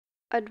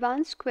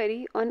Advanced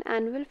query on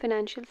annual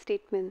financial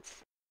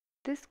statements.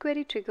 This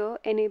query trigger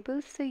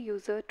enables the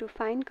user to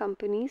find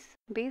companies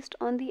based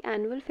on the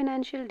annual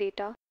financial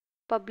data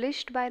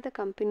published by the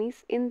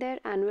companies in their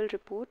annual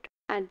report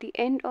at the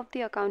end of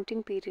the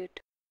accounting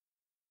period.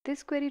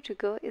 This query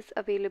trigger is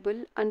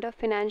available under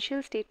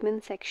Financial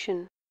Statement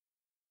section.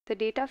 The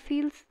data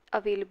fields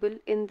available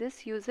in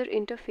this user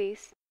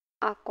interface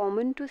are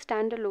common to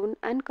standalone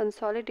and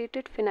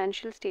consolidated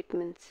financial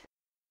statements.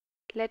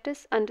 Let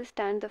us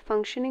understand the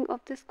functioning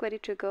of this query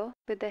trigger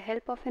with the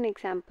help of an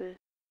example.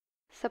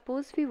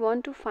 Suppose we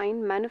want to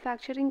find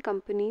manufacturing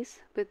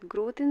companies with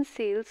growth in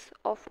sales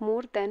of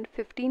more than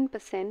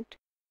 15%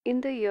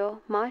 in the year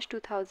March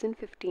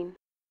 2015.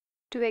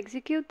 To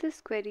execute this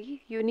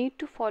query, you need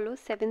to follow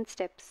 7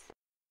 steps.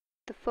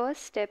 The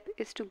first step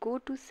is to go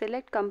to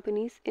Select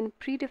Companies in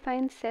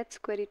Predefined Sets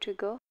query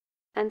trigger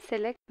and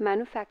select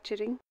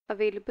Manufacturing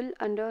available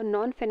under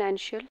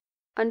Non-Financial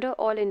under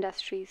All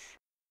Industries.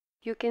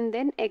 You can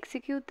then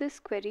execute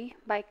this query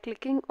by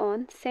clicking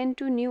on Send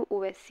to New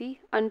OSC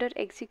under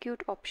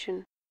Execute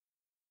option.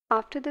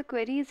 After the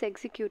query is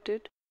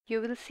executed, you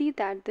will see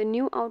that the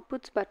New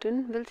Outputs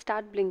button will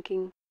start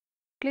blinking.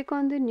 Click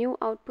on the New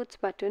Outputs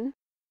button.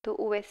 The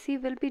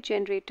OSC will be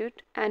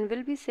generated and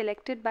will be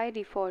selected by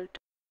default.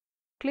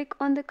 Click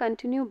on the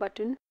Continue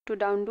button to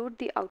download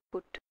the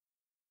output.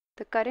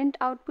 The current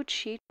output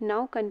sheet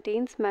now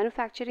contains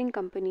manufacturing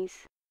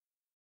companies.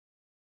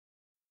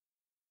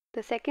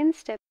 The second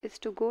step is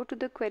to go to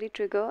the query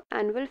trigger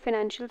Annual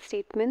Financial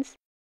Statements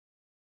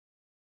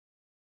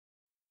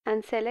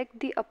and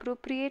select the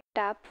appropriate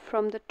tab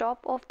from the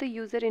top of the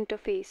user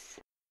interface.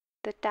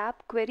 The tab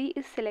Query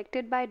is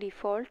selected by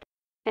default,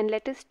 and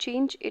let us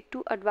change it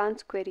to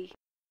Advanced Query.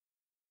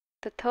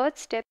 The third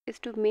step is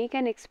to make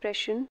an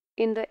expression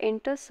in the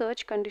Enter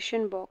Search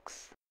condition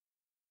box.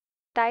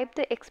 Type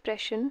the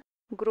expression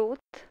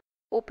growth,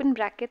 open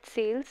bracket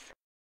sales,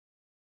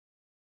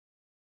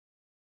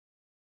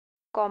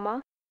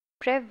 comma,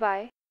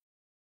 PrewessIQ,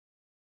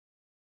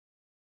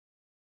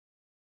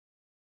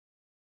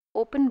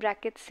 open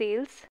bracket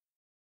sales.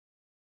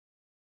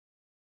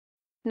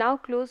 Now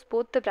close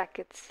both the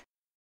brackets.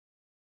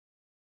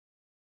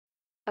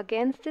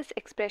 Against this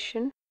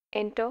expression,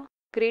 enter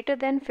greater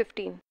than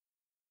 15.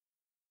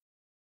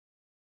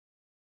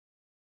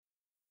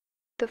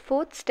 The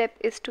fourth step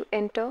is to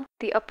enter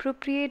the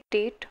appropriate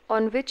date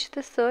on which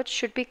the search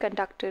should be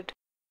conducted.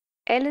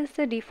 L is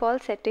the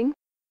default setting,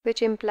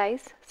 which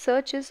implies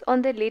search is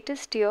on the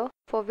latest year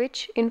for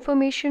which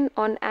information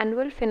on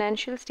annual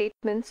financial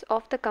statements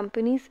of the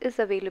companies is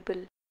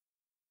available.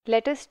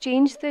 Let us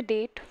change the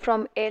date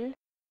from L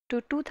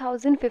to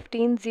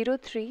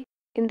 2015-03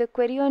 in the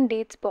Query on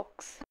Dates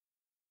box.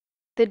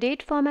 The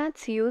date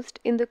formats used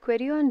in the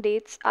Query on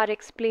Dates are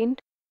explained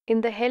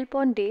in the Help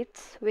on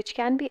Dates, which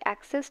can be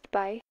accessed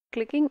by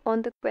clicking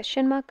on the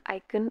question mark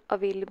icon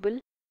available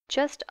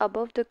just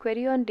above the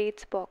Query on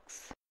Dates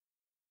box.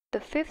 The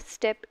fifth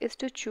step is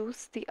to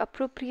choose the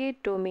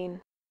appropriate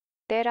domain.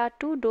 There are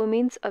 2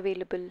 domains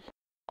available,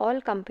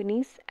 All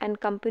Companies and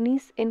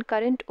Companies in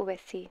Current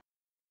OSC.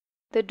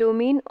 The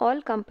domain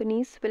All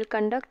Companies will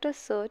conduct a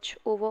search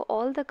over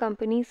all the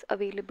companies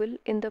available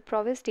in the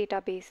Prowess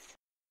database.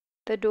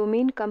 The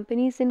domain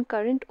Companies in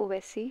Current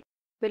OSC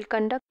will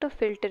conduct a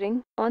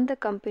filtering on the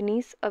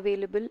companies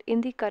available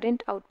in the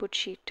current output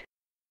sheet.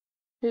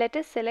 Let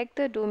us select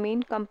the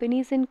domain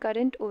Companies in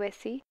Current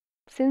OSC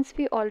since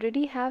we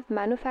already have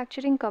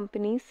manufacturing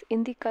companies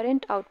in the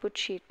current output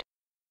sheet.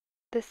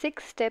 The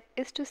sixth step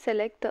is to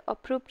select the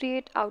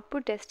appropriate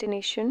output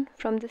destination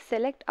from the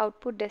Select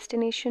Output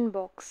Destination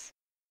box.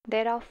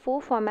 There are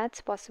 4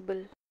 formats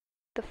possible.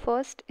 The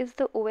first is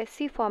the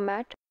OSC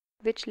format,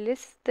 which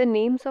lists the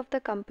names of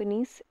the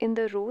companies in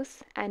the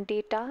rows and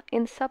data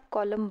in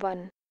sub-column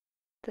 1.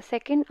 The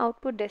second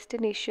output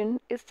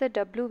destination is the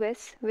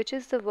WS, which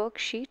is the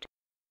worksheet,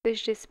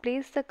 which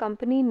displays the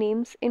company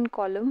names in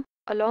column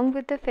along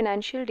with the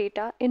financial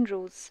data in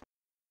rows.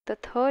 The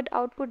third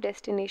output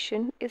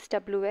destination is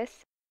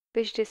WS,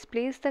 which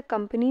displays the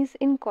companies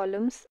in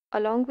columns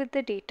along with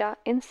the data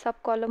in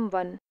sub-column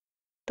 1.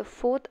 The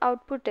fourth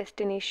output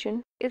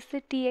destination is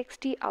the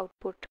TXT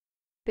output,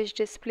 which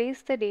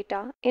displays the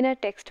data in a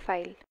text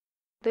file.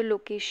 The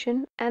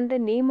location and the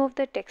name of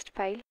the text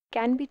file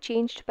can be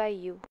changed by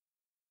you.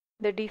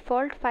 The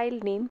default file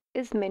name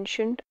is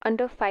mentioned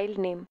under File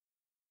Name.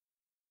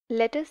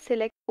 Let us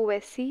select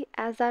OSC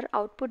as our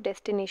output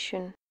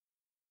destination.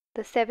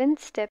 The seventh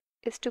step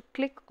is to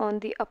click on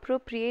the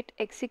appropriate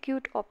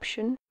Execute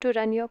option to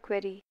run your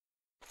query.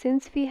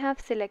 Since we have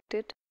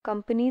selected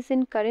Companies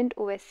in Current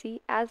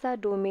OSC as our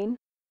domain,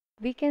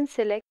 we can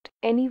select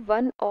any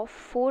one of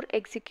 4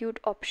 execute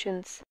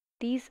options.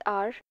 These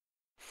are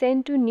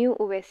Send to New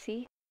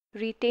OSC,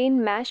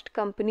 Retain Matched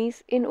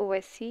Companies in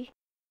OSC,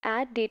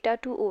 Add Data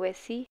to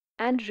OSC,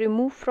 and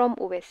Remove from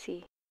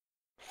OSC.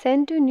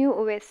 Send to New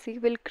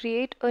OSC will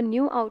create a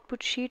new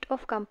output sheet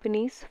of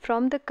companies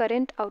from the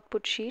current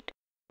output sheet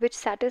which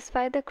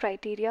satisfy the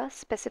criteria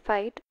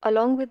specified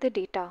along with the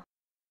data.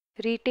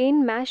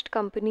 Retain Matched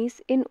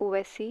Companies in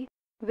OSC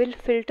will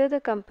filter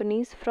the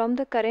companies from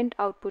the current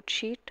output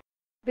sheet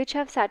which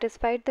have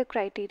satisfied the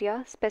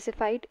criteria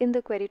specified in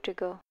the query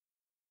trigger.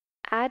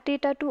 Add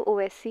data to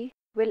OSC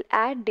will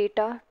add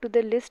data to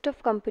the list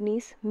of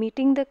companies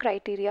meeting the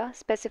criteria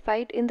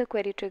specified in the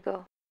query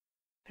trigger.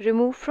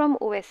 Remove from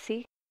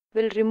OSC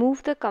will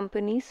remove the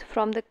companies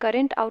from the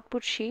current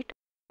output sheet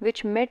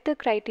which met the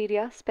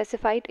criteria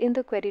specified in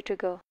the query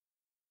trigger.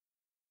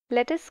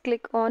 Let us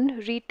click on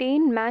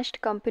Retain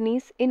Matched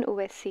Companies in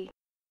OSC.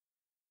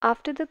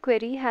 After the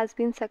query has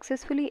been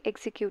successfully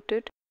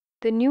executed,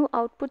 the New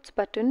Outputs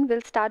button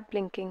will start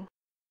blinking.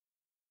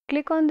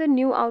 Click on the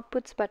New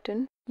Outputs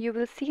button. You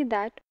will see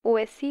that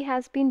OSC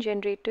has been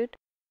generated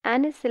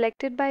and is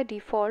selected by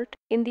default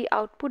in the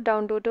Output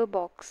Downloader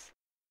box.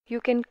 You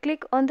can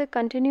click on the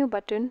Continue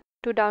button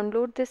to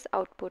download this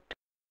output.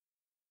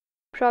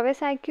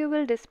 ProwessIQ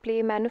will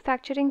display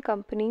manufacturing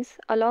companies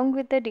along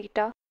with the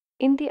data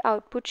in the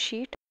output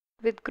sheet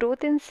with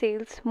growth in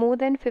sales more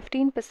than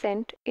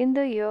 15% in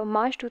the year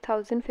March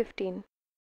 2015.